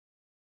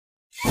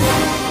Liên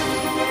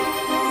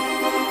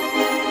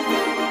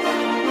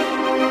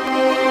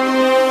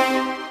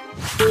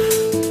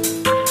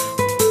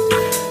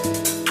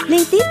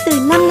tiếp từ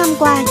 5 năm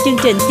qua, chương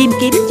trình tìm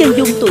kiếm chân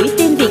dung tuổi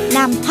teen Việt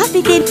Nam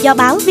HOTVTEEN do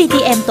báo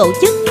HOTVTEEN tổ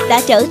chức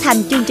đã trở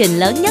thành chương trình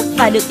lớn nhất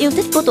và được yêu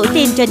thích của tuổi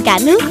teen trên cả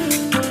nước.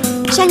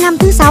 Sang năm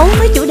thứ 6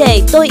 với chủ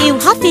đề Tôi yêu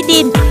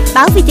HOTVTEEN,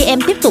 báo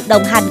HOTVTEEN tiếp tục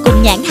đồng hành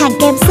cùng nhãn hàng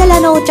kem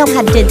Celano trong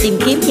hành trình tìm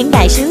kiếm những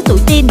đại sứ tuổi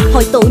teen,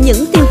 hội tụ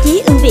những tiêu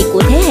chí ưu việt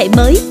của thế hệ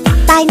mới: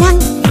 tài năng,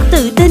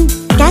 tự tin,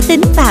 cá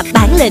tính và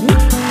bản lĩnh.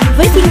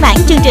 Với phiên bản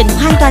chương trình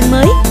hoàn toàn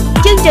mới,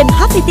 chương trình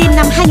HOTVTEEN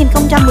năm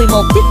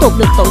 2011 tiếp tục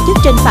được tổ chức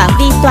trên phạm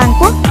vi toàn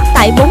quốc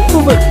tại 4 khu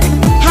vực: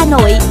 Hà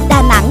Nội,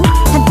 Đà Nẵng,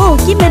 Thành phố Hồ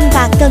Chí Minh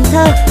và Cần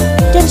Thơ.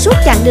 Trên suốt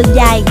chặng đường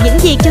dài, những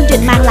gì chương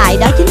trình mang lại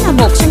đó chính là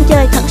một sân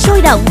chơi thật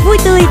sôi động, vui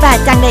tươi và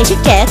tràn đầy sức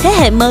trẻ thế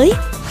hệ mới.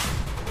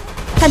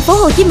 Thành phố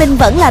Hồ Chí Minh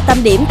vẫn là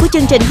tâm điểm của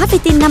chương trình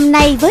HOTVTEEN năm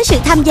nay với sự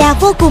tham gia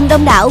vô cùng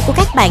đông đảo của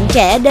các bạn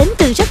trẻ đến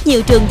từ rất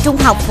nhiều trường trung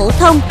học phổ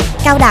thông,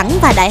 cao đẳng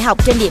và đại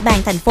học trên địa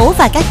bàn thành phố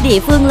và các địa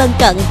phương lân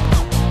cận.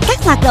 Các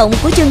hoạt động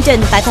của chương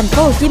trình tại Thành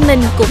phố Hồ Chí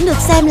Minh cũng được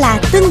xem là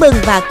tưng bừng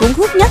và cuốn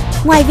hút nhất.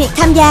 Ngoài việc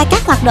tham gia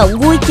các hoạt động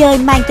vui chơi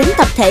mang tính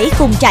tập thể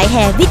cùng trại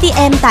hè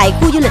VTM tại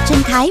khu du lịch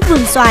sinh thái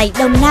Vườn Xoài,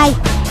 Đồng Nai,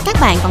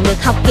 các bạn còn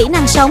được học kỹ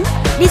năng sống,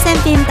 đi xem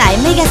phim tại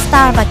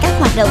Megastar và các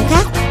hoạt động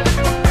khác.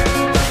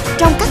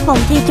 Trong các vòng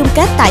thi chung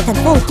kết tại Thành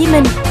phố Hồ Chí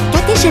Minh,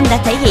 các thí sinh đã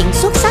thể hiện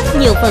xuất sắc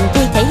nhiều phần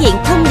thi thể hiện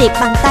thông điệp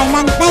bằng tài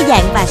năng đa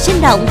dạng và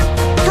sinh động.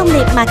 Thông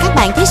điệp mà các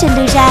bạn thí sinh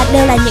đưa ra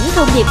đều là những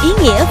thông điệp ý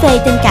nghĩa về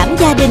tình cảm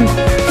gia đình,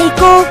 thầy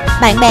cô,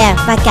 bạn bè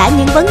và cả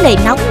những vấn đề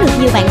nóng được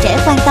nhiều bạn trẻ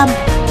quan tâm.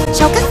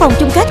 Sau các vòng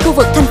chung kết khu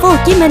vực Thành phố Hồ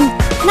Chí Minh,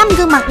 5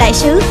 gương mặt đại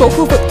sứ của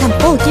khu vực Thành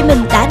phố Hồ Chí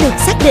Minh đã được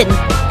xác định.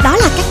 Đó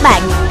là các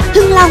bạn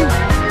Hưng Long,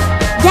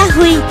 Gia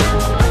Huy,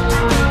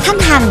 Thanh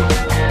Hành,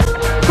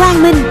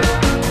 Quang Minh,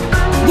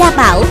 Gia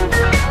Bảo.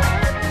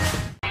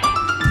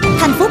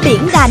 Thành phố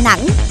biển Đà Nẵng,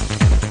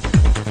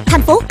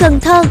 thành phố Cần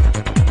Thơ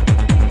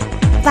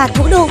và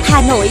thủ đô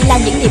Hà Nội là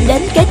những điểm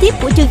đến kế tiếp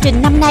của chương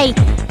trình năm nay.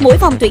 Mỗi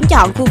vòng tuyển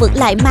chọn khu vực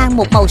lại mang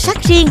một màu sắc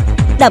riêng,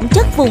 đậm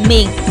chất vùng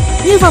miền.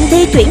 Như vòng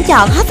thi tuyển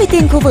chọn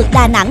HOTVTEEN khu vực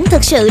Đà Nẵng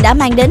thực sự đã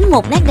mang đến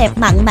một nét đẹp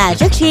mặn mà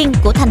rất riêng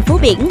của thành phố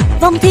biển.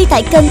 Vòng thi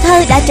tại Cần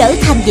Thơ đã trở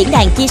thành diễn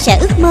đàn chia sẻ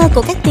ước mơ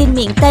của các teen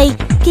miền Tây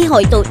khi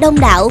hội tụ đông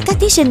đảo các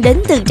thí sinh đến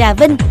từ Trà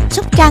Vinh,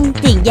 Sóc Trăng,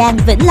 Tiền Giang,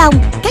 Vĩnh Long.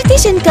 Các thí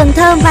sinh Cần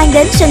Thơ mang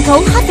đến sân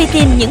khấu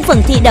HOTVTEEN những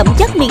phần thi đậm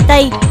chất miền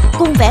Tây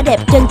cùng vẻ đẹp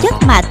chân chất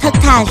mà thật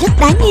thà rất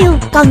đáng yêu.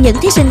 Còn những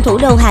thí sinh thủ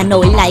đô Hà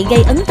Nội lại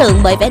gây ấn tượng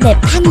bởi vẻ đẹp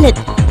thanh lịch,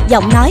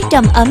 giọng nói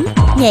trầm ấm,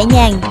 nhẹ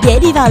nhàng, dễ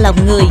đi vào lòng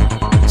người.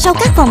 Sau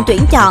các vòng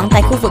tuyển chọn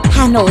tại khu vực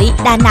Hà Nội,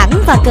 Đà Nẵng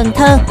và Cần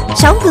Thơ,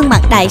 6 gương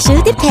mặt đại sứ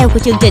tiếp theo của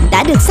chương trình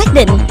đã được xác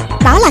định.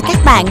 Đó là các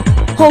bạn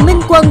Hồ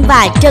Minh Quân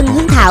và Trần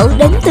Hương Thảo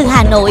đến từ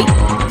Hà Nội,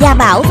 Gia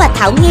Bảo và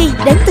Thảo Nghi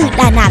đến từ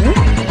Đà Nẵng,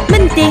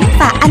 Minh Tiến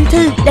và Anh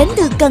Thư đến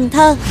từ Cần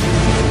Thơ.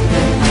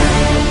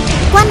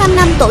 Qua 5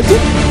 năm tổ chức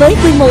với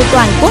quy mô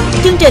toàn quốc,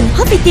 chương trình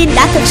HOTVTEEN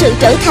đã thực sự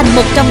trở thành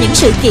một trong những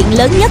sự kiện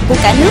lớn nhất của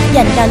cả nước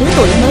dành cho lứa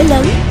tuổi mới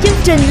lớn. Chương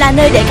trình là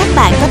nơi để các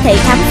bạn có thể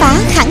khám phá,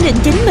 khẳng định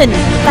chính mình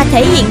và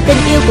thể hiện tình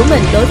yêu của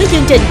mình đối với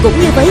chương trình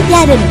cũng như với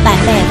gia đình, bạn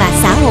bè và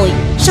xã hội.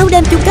 Sau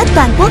đêm chung kết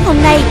toàn quốc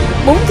hôm nay,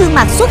 4 gương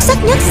mặt xuất sắc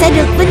nhất sẽ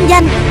được vinh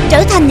danh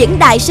trở thành những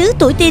đại sứ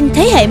tuổi teen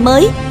thế hệ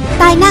mới,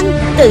 tài năng,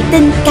 tự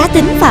tin, cá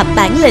tính và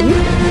bản lĩnh.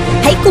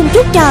 Hãy cùng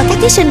chúc cho các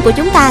thí sinh của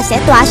chúng ta sẽ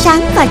tỏa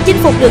sáng và chinh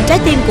phục được trái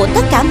tim của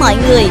tất cả mọi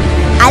người.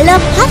 I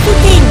love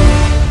HOTVTEEN!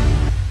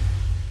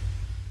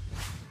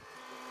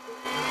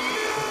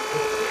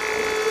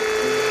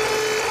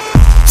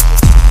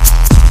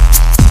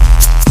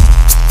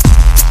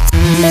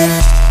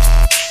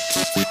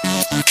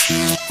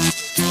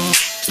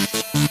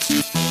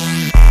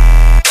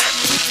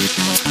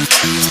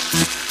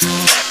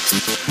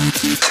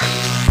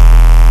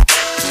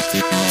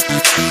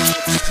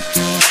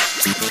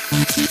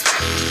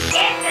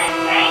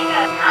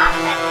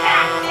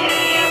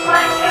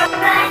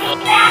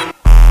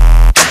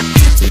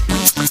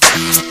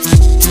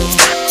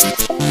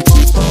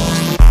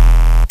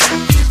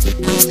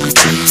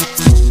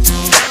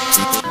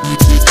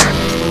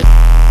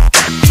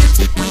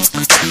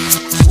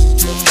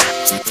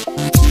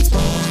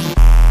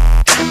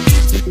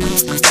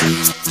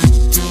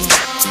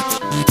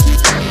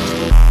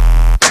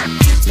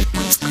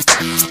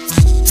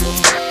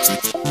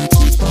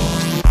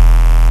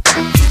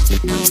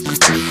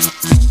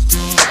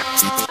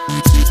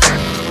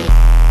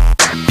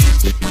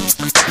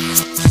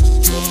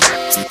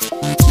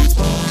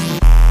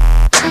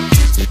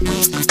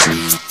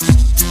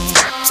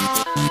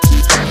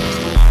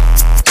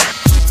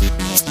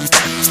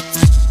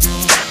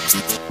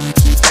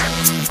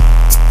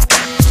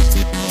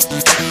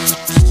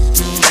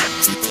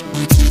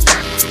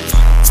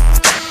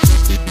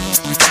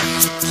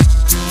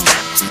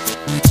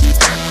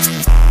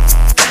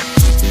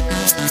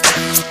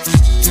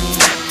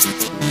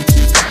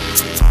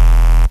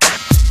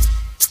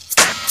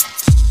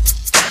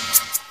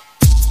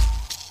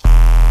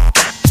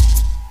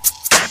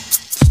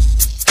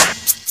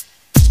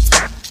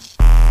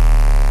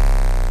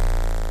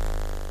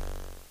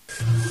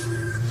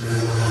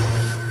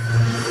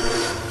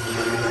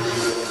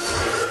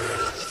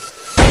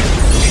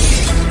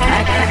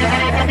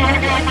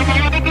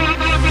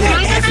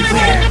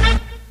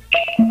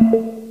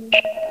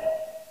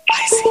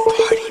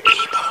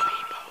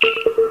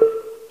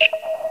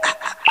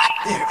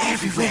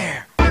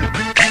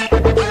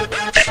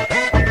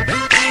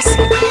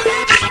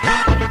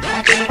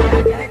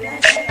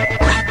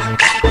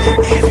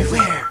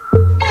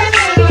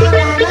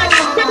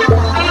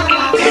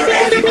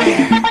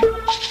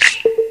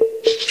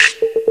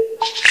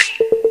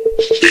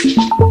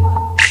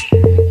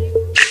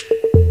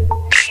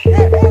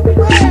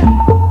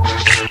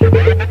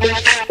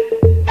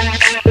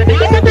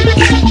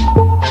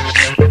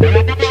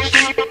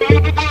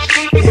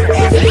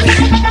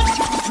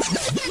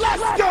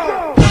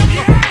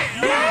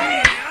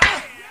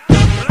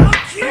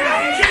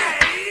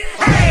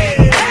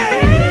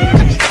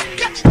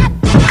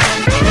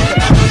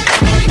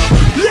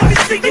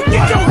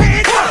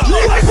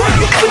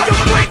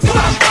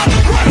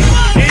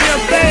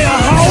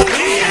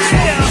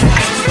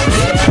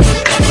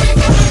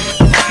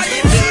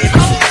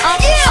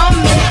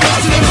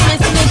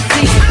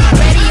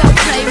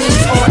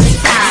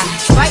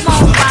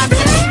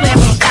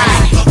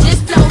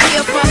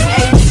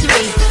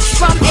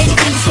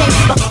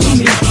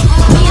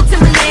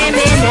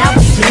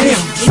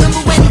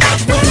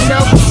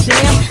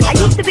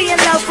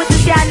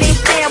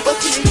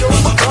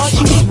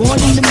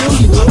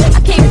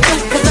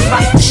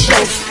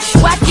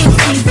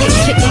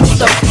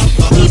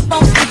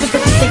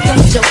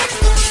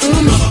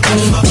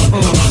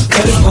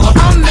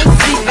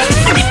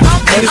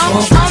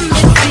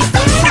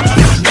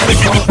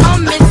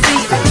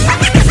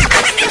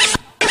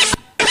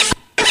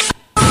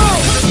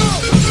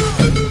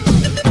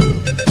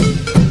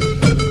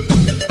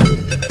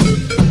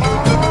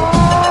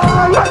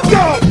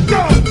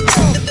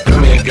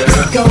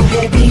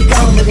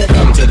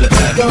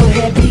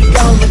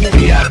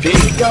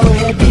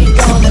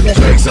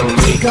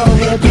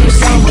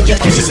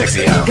 Get your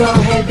sexy out. Go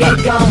ahead, be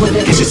gone with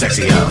it. Get your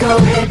sexy out. Go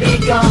ahead, be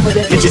gone with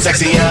it. Get your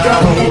sexy out. Go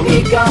ahead,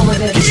 be gone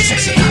with it. Get your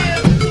sexy out.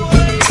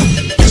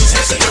 Get your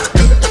sexy out.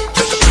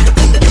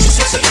 Get your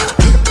sexy out.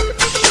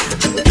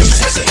 Get your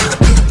sexy out.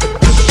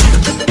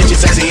 Get your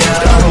sexy out.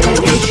 Go ahead,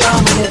 be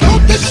gone with it.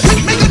 This shit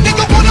make a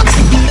nigga wanna.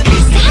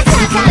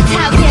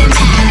 How can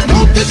that?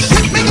 This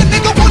shit make a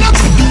nigga wanna.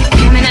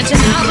 Coming at your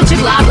mouth with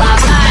your blah blah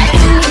blah.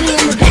 Meet me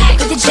in the back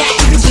with the jack,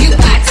 the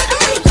jukebox. I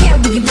don't really care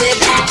where you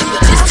live at.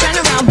 Just turn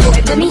around, boy,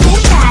 let me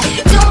hit that.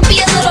 Don't be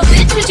a little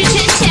bitch with your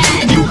chit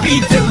chat. You be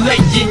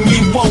delaying, you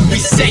won't be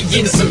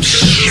saying some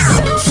shit.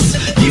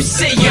 You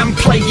say I'm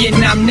playing,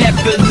 I'm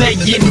never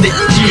laying the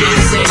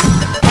jizz.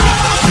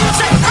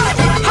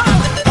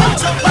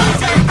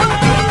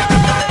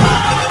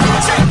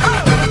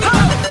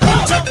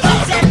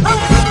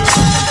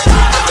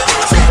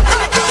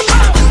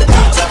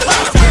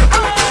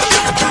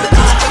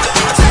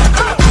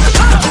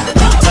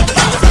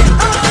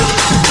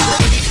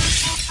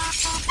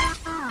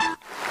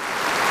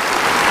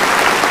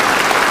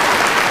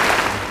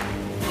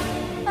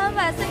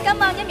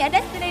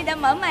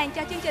 Mở màn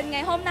cho chương trình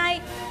ngày hôm nay.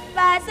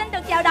 Và xin được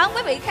chào đón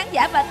quý vị khán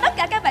giả và tất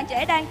cả các bạn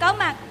trẻ đang có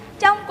mặt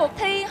trong cuộc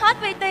thi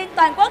HOTVTEEN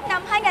toàn quốc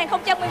năm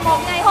 2011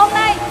 ngày hôm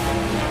nay.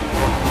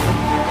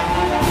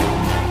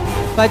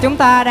 Và chúng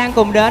ta đang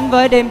cùng đến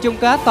với đêm chung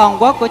kết toàn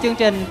quốc của chương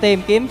trình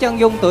Tìm kiếm chân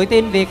dung tuổi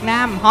teen Việt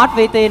Nam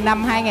HOTVTEEN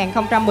năm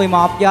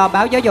 2011 do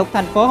Báo Giáo dục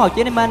Thành phố Hồ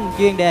Chí Minh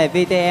chuyên đề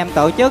VTM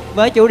tổ chức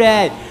với chủ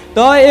đề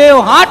Tôi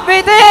yêu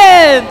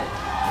HOTVTEEN.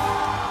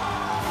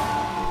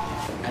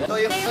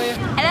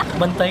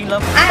 Minh Tiến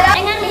lắm.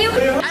 Anh ăn yêu.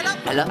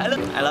 I love.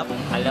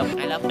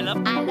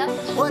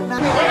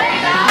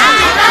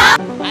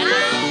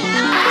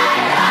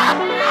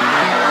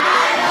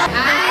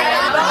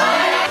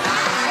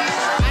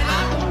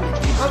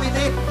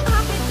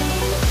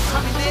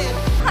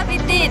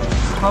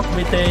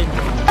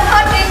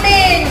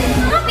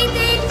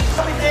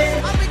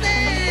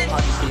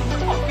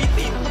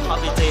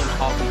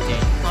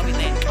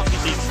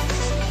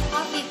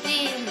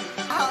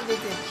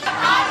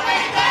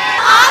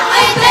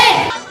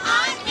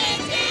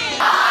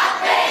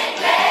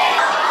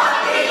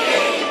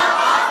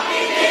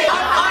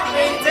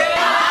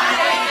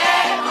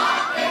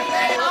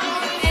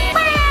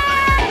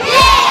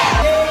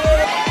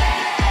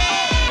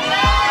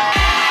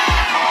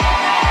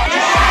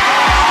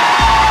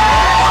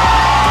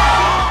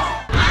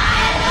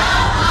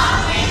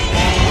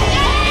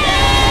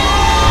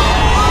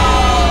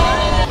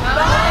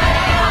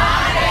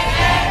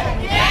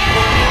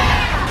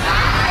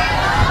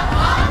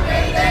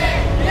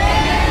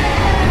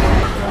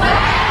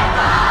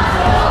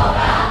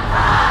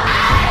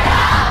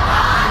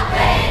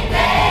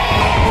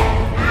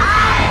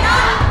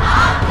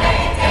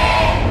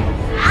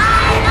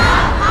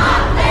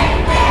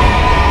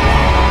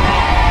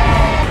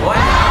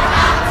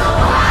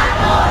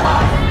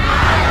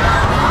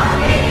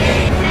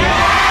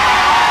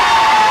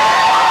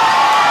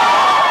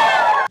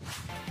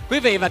 Quý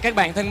vị và các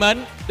bạn thân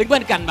mến, đứng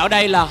bên cạnh Bảo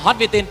đây là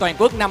HOTVTEEN toàn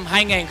quốc năm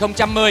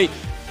 2010,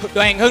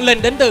 đoàn Hương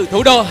Linh đến từ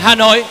thủ đô Hà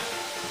Nội.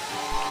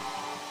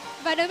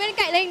 Và đứng bên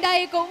cạnh Linh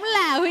đây cũng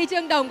là huy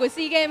chương đồng của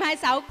SEA Games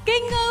 26,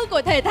 kinh ngư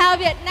của thể thao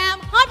Việt Nam,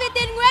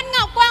 HOTVTEEN Nguyễn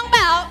Ngọc Quang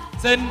Bảo.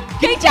 Xin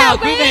kính chào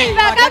quý vị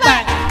và các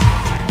bạn.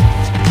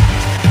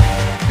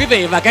 Quý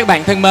vị và các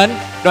bạn thân mến,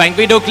 đoạn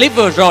video clip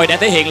vừa rồi đã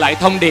thể hiện lại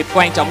thông điệp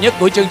quan trọng nhất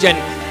của chương trình.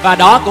 Và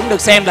đó cũng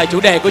được xem là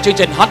chủ đề của chương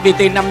trình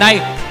HOTVTEEN năm nay,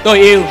 Tôi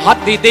yêu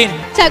HOTVTEEN.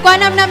 Trải qua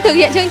 5 năm thực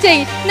hiện chương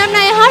trình, năm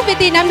nay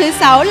HOTVTEEN năm thứ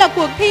 6 là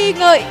cuộc thi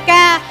ngợi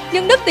ca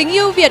những đức tính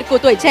ưu việt của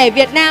tuổi trẻ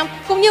Việt Nam,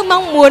 cũng như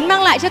mong muốn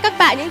mang lại cho các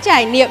bạn những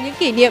trải nghiệm, những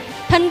kỷ niệm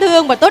thân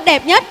thương và tốt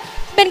đẹp nhất.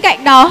 Bên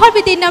cạnh đó,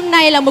 HOTVTEEN năm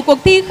nay là một cuộc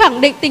thi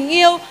khẳng định tình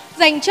yêu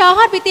dành cho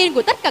HOTVTEEN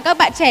của tất cả các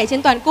bạn trẻ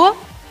trên toàn quốc.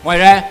 Ngoài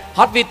ra,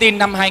 HOTVTEEN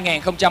năm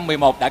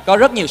 2011 đã có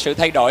rất nhiều sự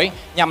thay đổi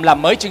nhằm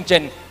làm mới chương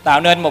trình, tạo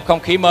nên một không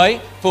khí mới,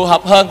 phù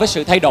hợp hơn với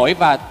sự thay đổi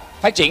và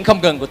phát triển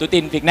không ngừng của tuổi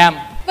teen Việt Nam.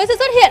 Với sự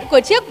xuất hiện của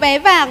chiếc vé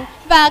vàng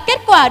và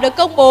kết quả được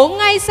công bố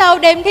ngay sau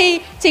đêm thi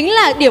chính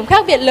là điểm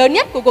khác biệt lớn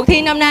nhất của cuộc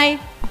thi năm nay.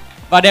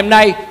 Và đêm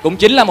nay cũng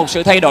chính là một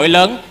sự thay đổi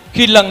lớn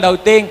khi lần đầu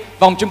tiên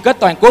vòng chung kết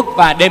toàn quốc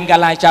và đêm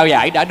gala trao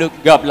giải đã được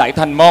gộp lại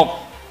thành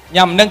một,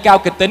 nhằm nâng cao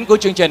kịch tính của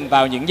chương trình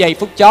vào những giây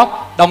phút chót,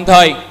 đồng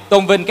thời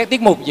tôn vinh các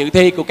tiết mục dự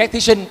thi của các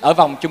thí sinh ở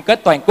vòng chung kết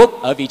toàn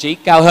quốc ở vị trí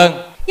cao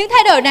hơn. Những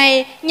thay đổi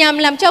này nhằm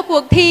làm cho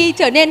cuộc thi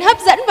trở nên hấp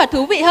dẫn và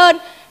thú vị hơn.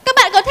 Các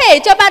bạn có thể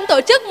cho ban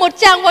tổ chức một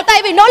tràng vỗ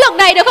tay vì nỗ lực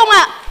này được không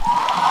ạ?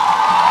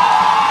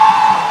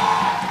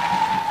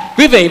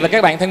 Quý vị và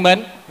các bạn thân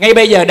mến, ngay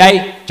bây giờ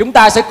đây chúng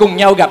ta sẽ cùng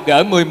nhau gặp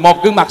gỡ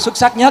 11 gương mặt xuất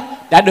sắc nhất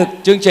đã được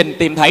chương trình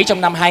tìm thấy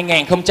trong năm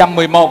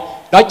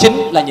 2011. Đó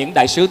chính là những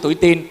đại sứ tuổi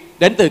teen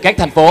đến từ các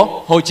thành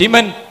phố Hồ Chí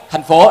Minh,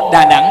 thành phố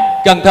Đà Nẵng,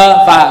 Cần Thơ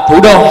và thủ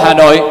đô Hà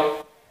Nội.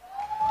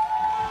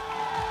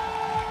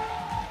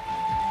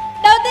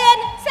 Đầu tiên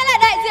sẽ là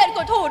đại diện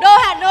của thủ đô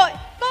Hà Nội,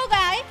 cô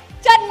gái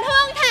Trần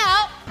Hương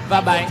Thảo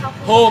và bạn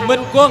Hồ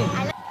Minh Quân.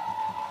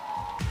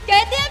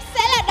 Kế tiếp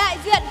sẽ là đại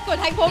diện của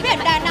thành phố biển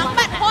Đà Nẵng,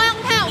 bạn Hoàng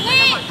Thảo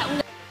Nghi.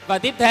 Và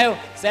tiếp theo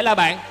sẽ là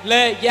bạn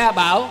Lê Gia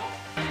Bảo.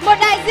 Một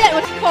đại diện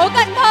của thành phố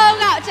Cần Thơ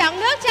gạo trắng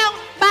nước trong,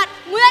 bạn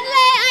Nguyễn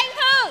Lê Anh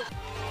Thư.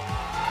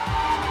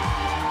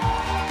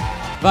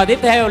 Và tiếp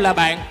theo là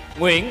bạn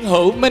Nguyễn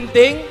Hữu Minh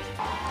Tiến.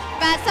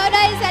 Và sau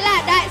đây sẽ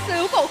là đại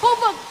sứ của khu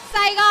vực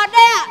Sài Gòn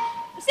đây ạ.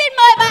 Xin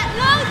mời bạn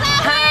Lương Gia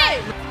Huy.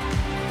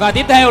 Và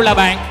tiếp theo là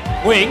bạn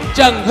Nguyễn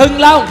Trần Hưng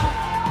Long.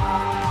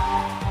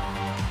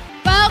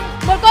 Vâng,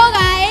 một cô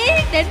gái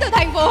đến từ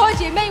thành phố Hồ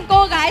Chí Minh,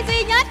 cô gái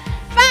duy nhất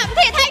Phạm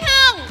Thị Thanh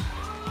Hằng.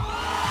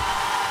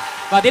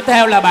 Và tiếp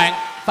theo là bạn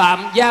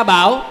Phạm Gia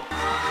Bảo.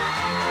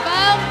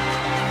 Vâng,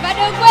 và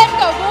đừng quên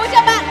cổ vũ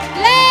cho bạn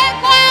Lê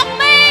Quang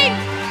Minh.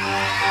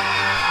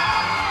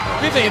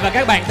 Quý vị và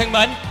các bạn thân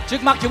mến,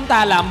 trước mắt chúng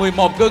ta là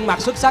 11 gương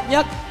mặt xuất sắc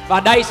nhất. Và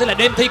đây sẽ là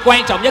đêm thi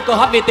quan trọng nhất của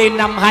HOTVTEEN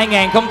năm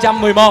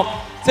 2011.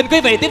 Xin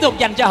quý vị tiếp tục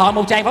dành cho họ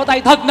một tràng pháo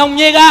tay thật nồng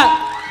nhiệt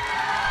ạ.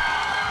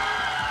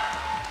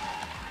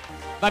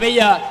 Và bây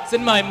giờ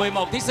xin mời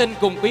 11 thí sinh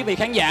cùng quý vị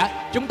khán giả,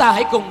 chúng ta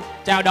hãy cùng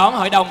chào đón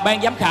hội đồng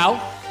ban giám khảo.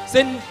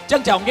 Xin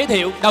trân trọng giới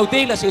thiệu đầu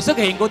tiên là sự xuất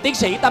hiện của tiến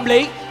sĩ tâm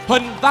lý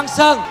Huỳnh Văn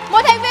Sơn,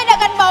 một thành viên đã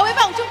gắn bó với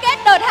vòng chung kết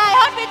đợt 2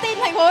 HOTVTEEN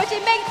thành phố Hồ Chí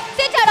Minh.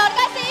 Xin chào đón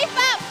ca sĩ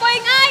Phạm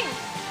Quỳnh Anh.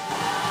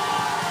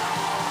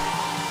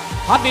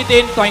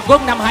 HOTVTEEN toàn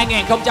quốc năm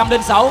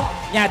 2006,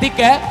 nhà thiết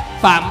kế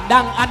Phạm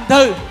Đăng Anh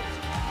Thư.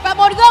 Và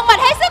một gương mặt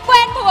hết sức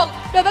quen thuộc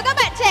đối với các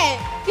bạn trẻ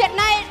hiện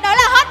nay, đó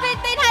là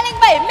HOTVTEEN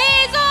 207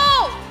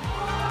 Mizu.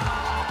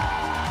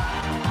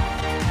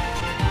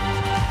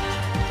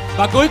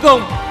 Và cuối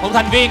cùng, một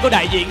thành viên của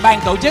đại diện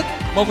ban tổ chức,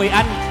 một người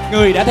anh,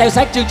 người đã theo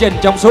sát chương trình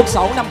trong suốt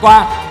 6 năm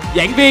qua,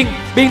 giảng viên,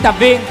 biên tập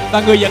viên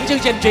và người dẫn chương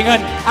trình truyền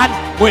hình, anh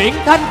Nguyễn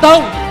Thanh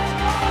Tùng.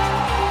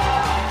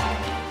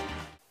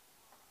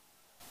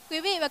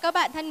 Quý vị và các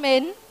bạn thân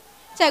mến,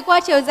 trải qua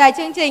chiều dài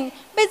chương trình,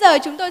 bây giờ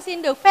chúng tôi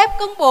xin được phép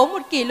công bố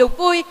một kỷ lục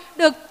vui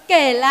được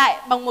kể lại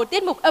bằng một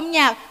tiết mục âm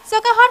nhạc do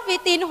các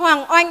HOTVTEEN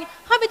Hoàng Oanh,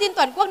 HOTVTEEN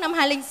Toàn quốc năm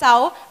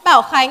 2006,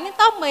 Bảo Khánh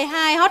top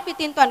 12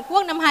 HOTVTEEN Toàn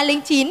quốc năm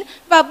 2009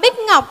 và Bích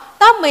Ngọc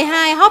top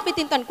 12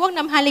 HOTVTEEN Toàn quốc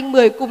năm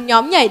 2010 cùng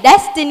nhóm nhảy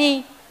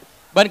Destiny.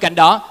 Bên cạnh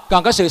đó,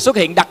 còn có sự xuất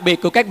hiện đặc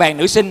biệt của các bạn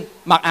nữ sinh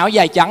mặc áo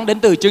dài trắng đến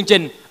từ chương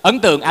trình Ấn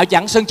tượng áo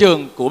trắng sân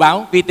trường của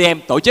báo VTM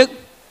tổ chức.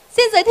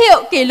 Xin giới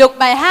thiệu kỷ lục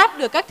bài hát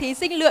được các thí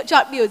sinh lựa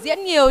chọn biểu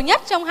diễn nhiều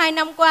nhất trong 2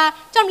 năm qua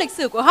trong lịch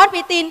sử của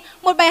HOTVTEEN,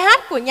 một bài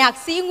hát của nhạc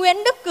sĩ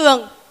Nguyễn Đức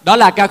Cường. Đó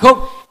là ca khúc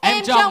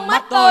Em trong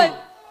mắt tôi.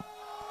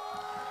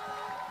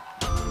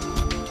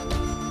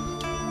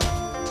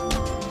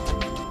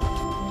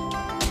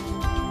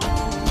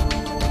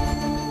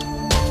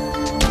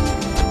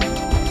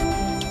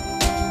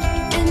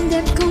 Em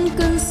đẹp không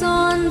cần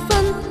son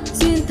phấn,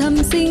 duyên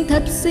thầm xinh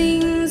thật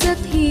xinh rất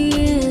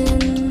hiền.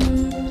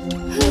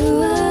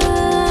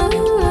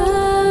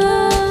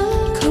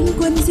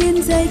 Quần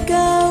jean dài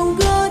cao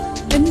gót,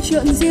 em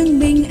chọn riêng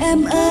mình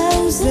em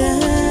áo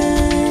dài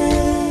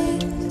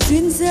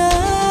duyên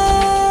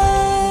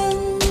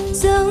dáng,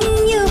 giống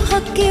như hoa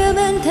kia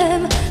bên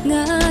thềm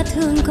ngã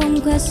thương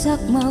không quét sắc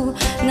màu,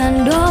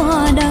 ngàn đóa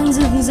hoa đang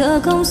rực rỡ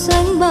không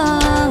sánh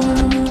bằng,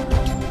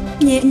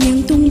 nhẹ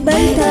nhàng tung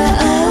bay tà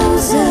áo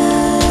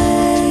dài.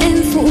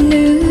 Em phụ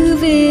nữ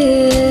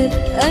Việt,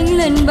 anh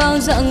lên bao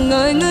dạng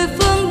ngời người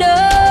phương Đông.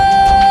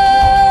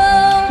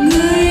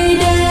 Người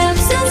đẹp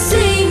rất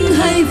xinh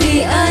hay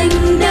vì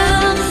anh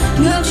đang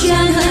ngập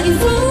tràn hạnh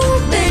phúc,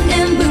 bên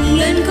em bừng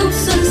lên khúc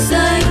xuân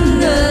xanh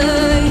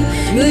ngời.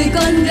 Người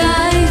con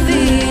gái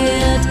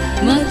Việt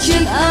mặc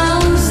chiếc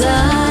áo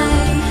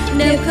dài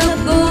đẹp khắp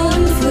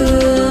bốn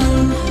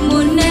phương,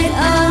 một nét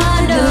Á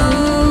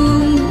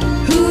Đông.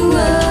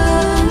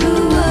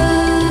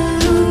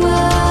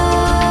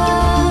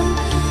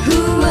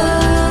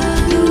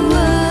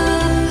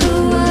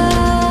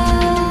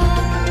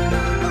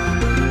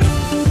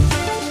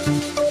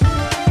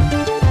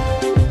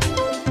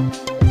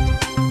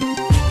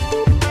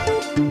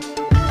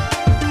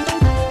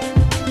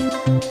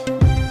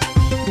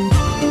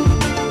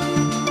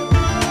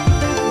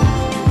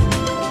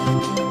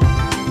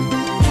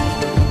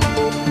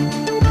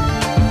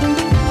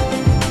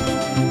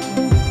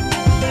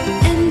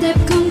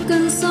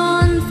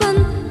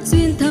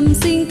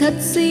 Thật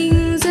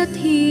xinh rất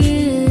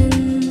hiền.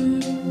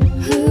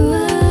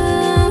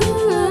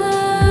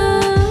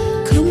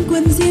 Không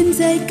quần jean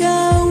dài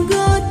cao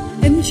gót,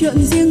 em chọn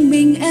riêng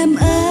mình em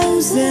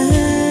áo dài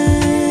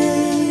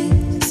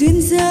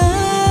duyên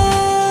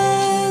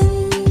dáng,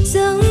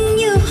 giống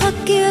như hoa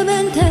kia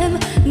bên thềm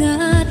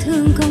ngã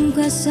thương không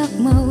quét sắc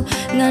màu,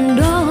 ngàn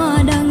đóa hoa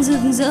đang rực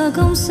rỡ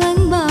không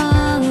sánh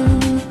bằng,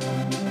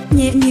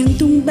 nhẹ nhàng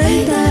tung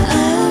bay tà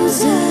áo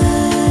dài.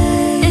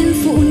 Em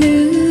phụ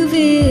nữ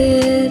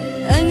Việt,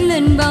 anh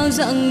lên bao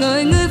dạng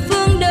ngời người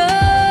phương Đông.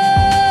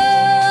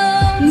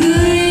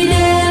 Người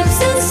đẹp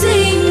rất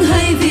xinh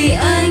hay vì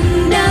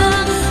anh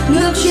đang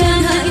ngập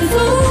tràn hạnh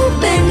phúc,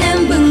 bên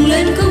em bừng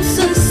lên khúc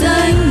xuân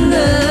xanh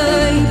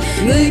ngời.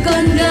 Người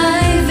con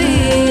gái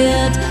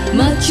Việt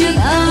mặc chiếc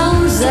áo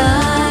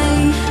dài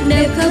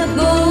đẹp khắp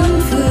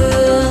bốn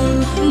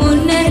phương, một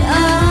nét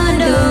Á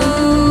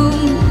Đông.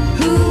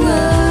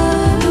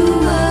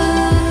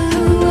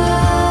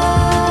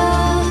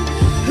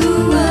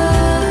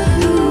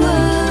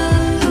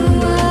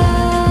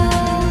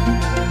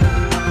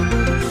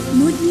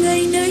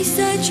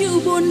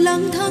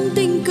 thoáng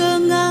tình cờ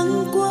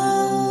ngang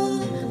qua.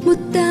 Một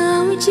tà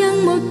áo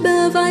trắng, một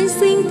bờ vai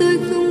xinh tôi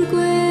không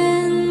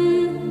quên.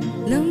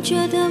 Lòng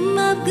chờ thấm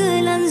áp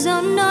gửi làn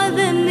gió nói